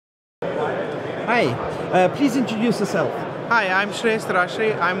Hi, please introduce yourself. Hi, I'm Shreyas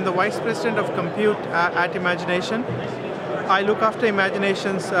Derashri. I'm the Vice President of Compute at Imagination. I look after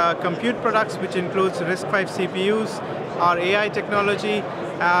Imagination's compute products, which includes RISC-V CPUs, our AI technology,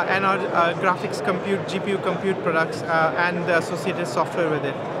 and our graphics compute, GPU compute products, and the associated software with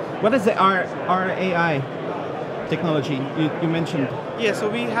it. What is the RAI technology you mentioned? Yeah,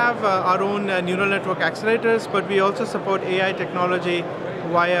 so we have our own neural network accelerators, but we also support AI technology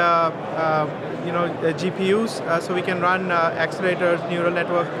via GPUs, so we can run accelerators, neural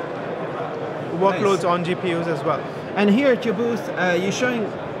network workloads on GPUs as well. And here at your booth, you're showing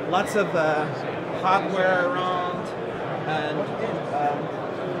lots of hardware around, and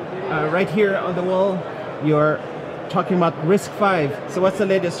right here on the wall, you're talking about RISC-V. So what's the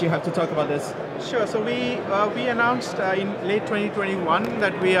latest you have to talk about this? Sure. So we announced in late 2021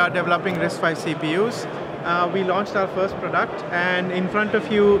 that we are developing RISC-V CPUs. We launched our first product, and in front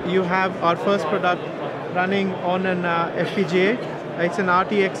of you, you have our first product running on an FPGA. It's an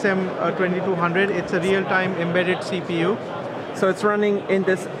RTXM 2200. It's a real-time embedded CPU. So it's running in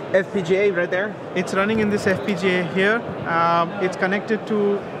this FPGA right there? It's running in this FPGA here. It's connected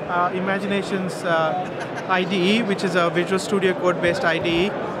to Imagination's IDE, which is a Visual Studio Code-based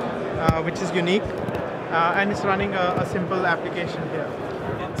IDE, which is unique. And it's running a simple application here.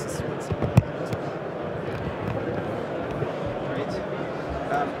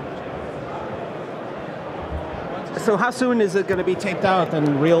 So how soon is it going to be taped out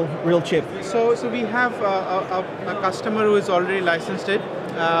and real chip? So we have a customer who has already licensed it,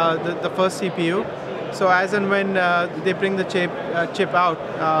 the first CPU. So as and when they bring the chip out,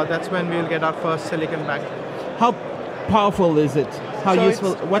 that's when we'll get our first silicon back. How powerful is it? How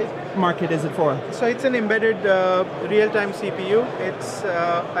useful? What market is it for? So it's an embedded real-time CPU. It's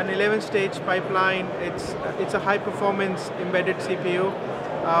an 11-stage pipeline. It's a high-performance embedded CPU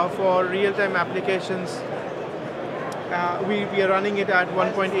for real-time applications. We are running it at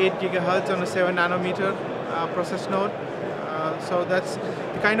 1.8 gigahertz on a 7 nanometer process node. So that's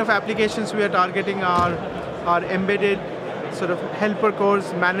the kind of applications we are targeting are embedded sort of helper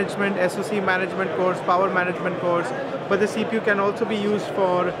cores, management, SoC management cores, power management cores. But the CPU can also be used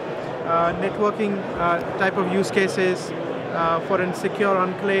for networking type of use cases, for a secure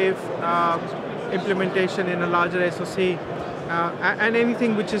enclave implementation in a larger SoC, and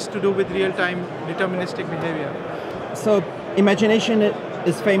anything which is to do with real-time deterministic behavior. So Imagination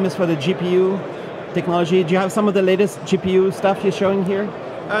is famous for the GPU technology. Do you have some of the latest GPU stuff you're showing here?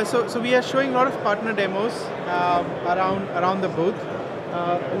 So we are showing a lot of partner demos around the booth.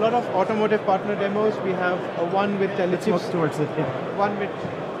 A lot of automotive partner demos. We have one with telechips. Towards it. Yeah.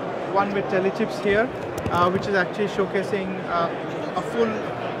 One with telechips here, which is actually showcasing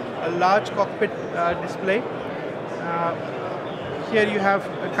a large cockpit display. Here you have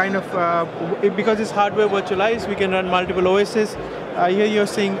a kind of, because it's hardware virtualized, we can run multiple OSs. Here you're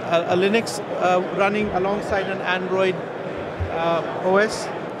seeing a Linux running alongside an Android OS.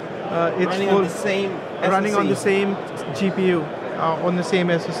 It's running on the same SoC. Running on the same GPU, on the same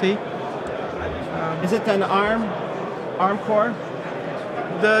SoC. Is it an ARM core?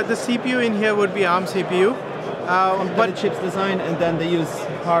 The CPU in here would be ARM CPU. But chips design, and then they use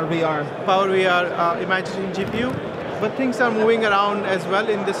PowerVR. PowerVR Imagination GPU. But things are moving around as well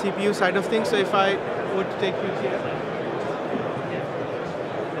in the CPU side of things. So if I would take you here.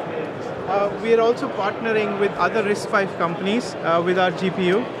 We are also partnering with other RISC-V companies with our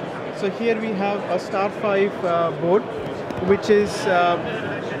GPU. So here we have a Star5 board, which is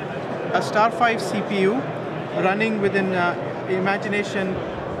a Star5 CPU running within Imagination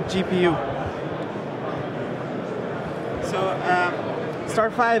GPU. So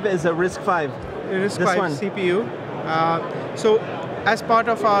Star5 is a RISC-V. RISC-V CPU. So as part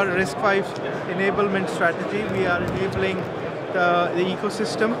of our RISC-V enablement strategy, we are enabling the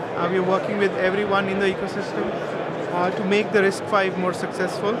ecosystem. We are working with everyone in the ecosystem to make the RISC-V more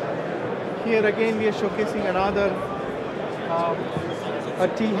successful. Here again, we are showcasing another a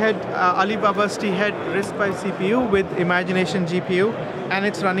T-head, Alibaba ST-head RISC-V CPU with Imagination GPU, and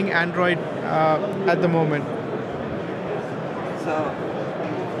it's running Android at the moment. So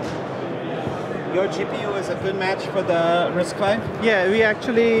your GPU is a good match for the RISC-V? Yeah, we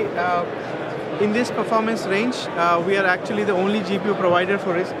actually, in this performance range, we are actually the only GPU provider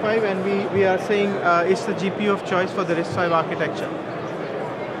for RISC-V, and we are saying it's the GPU of choice for the RISC-V architecture.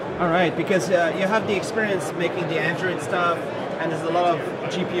 All right, because you have the experience making the Android stuff, and there's a lot of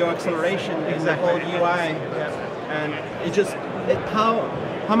GPU acceleration in the whole UI. Yeah. And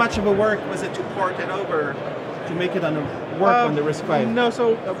how much of a work was it to port it over to make it work on the RISC-V? No,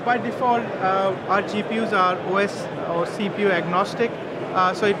 so by default, our GPUs are OS or CPU agnostic.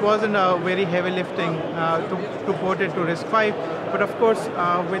 So it wasn't a very heavy lifting to port it to RISC-V. But of course,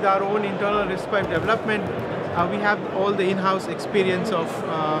 with our own internal RISC-V development, we have all the in-house experience of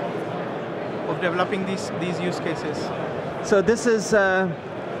developing these use cases. So this is a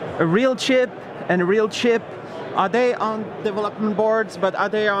real chip and a real chip. Are they on development boards, but are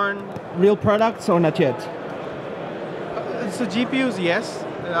they on real products or not yet? So GPUs, yes.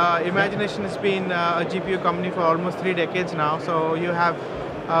 Imagination has been a GPU company for almost 3 decades now. So you have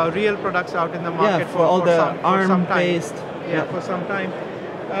real products out in the market for all the ARM-based. Yeah, for some time.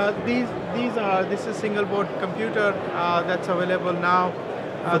 This is single board computer that's available now.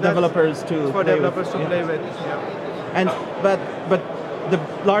 For developers to play with. Yeah. And but the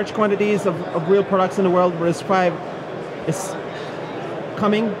large quantities of real products in the world, RISC-V is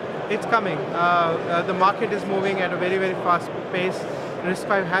coming. It's coming. The market is moving at a very, very fast pace.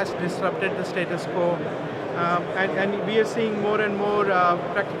 RISC-V has disrupted the status quo. And we are seeing more and more,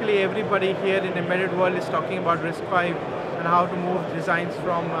 practically everybody here in the embedded world is talking about RISC-V and how to move designs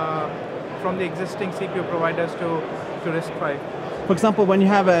from the existing CPU providers to RISC-V. For example, when you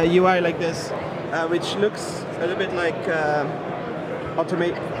have a UI like this, which looks a little bit like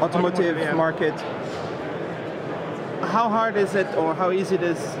automotive market, how hard is it or how easy it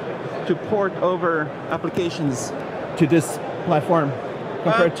is to port over applications to this platform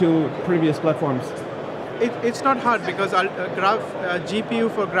compared to previous platforms? It's not hard because GPU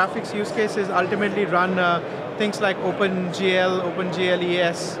for graphics use cases ultimately run things like OpenGL,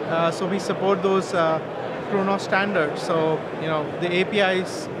 OpenGLES. So we support those Chronos standards. So the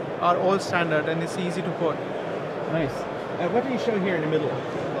APIs are all standard and it's easy to port. Nice. What do you show here in the middle?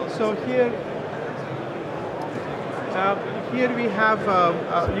 So here we have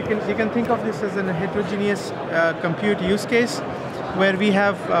you can think of this as a heterogeneous compute use case, where we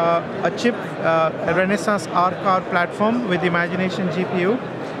have a chip, a Renaissance R-Car platform with Imagination GPU,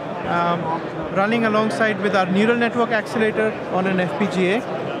 running alongside with our neural network accelerator on an FPGA.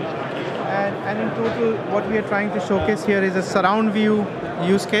 And in total, what we are trying to showcase here is a surround view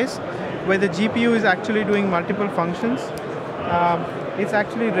use case, where the GPU is actually doing multiple functions. It's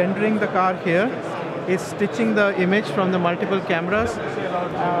actually rendering the car here. It's stitching the image from the multiple cameras,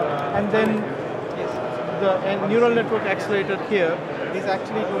 and then the neural network accelerator here is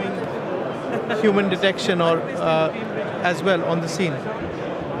actually doing human detection or as well on the scene.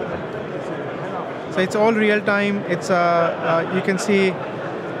 So it's all real time. It's you can see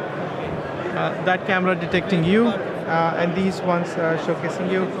that camera detecting you, and these ones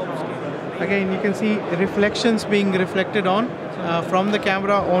showcasing you. Again, you can see reflections being reflected on from the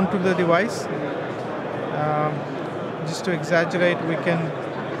camera onto the device. Just to exaggerate, we can.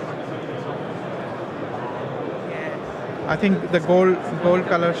 I think the gold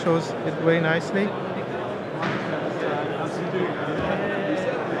color shows it very nicely.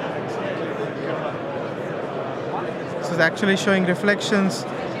 So it's actually showing reflections.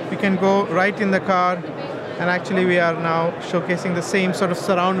 We can go right in the car, and actually we are now showcasing the same sort of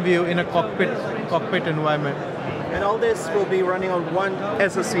surround view in a cockpit environment. And all this will be running on one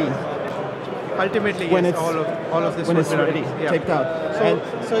SoC. Ultimately, when yes, it's, all of this when will it's be ready, taped out.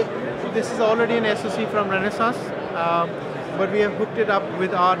 So this is already an SoC from Renaissance, but we have hooked it up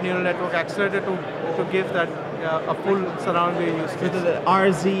with our neural network accelerator to give that a full surround view use case. So the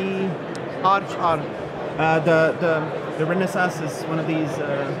RZ. The Renaissance is one of these.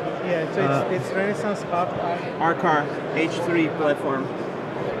 Yeah, so it's Renaissance R-Car H3 platform.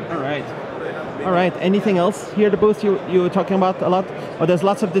 All right. All right. Anything else here at the booth you were talking about a lot? Or there's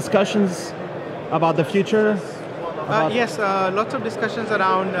lots of discussions about the future? Yes, lots of discussions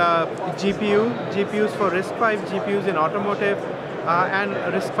around GPUs for RISC-V, GPUs in automotive, and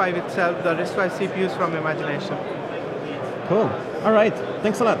RISC-V itself, the RISC-V CPUs from Imagination. Cool. All right.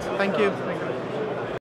 Thanks a lot. Thank you.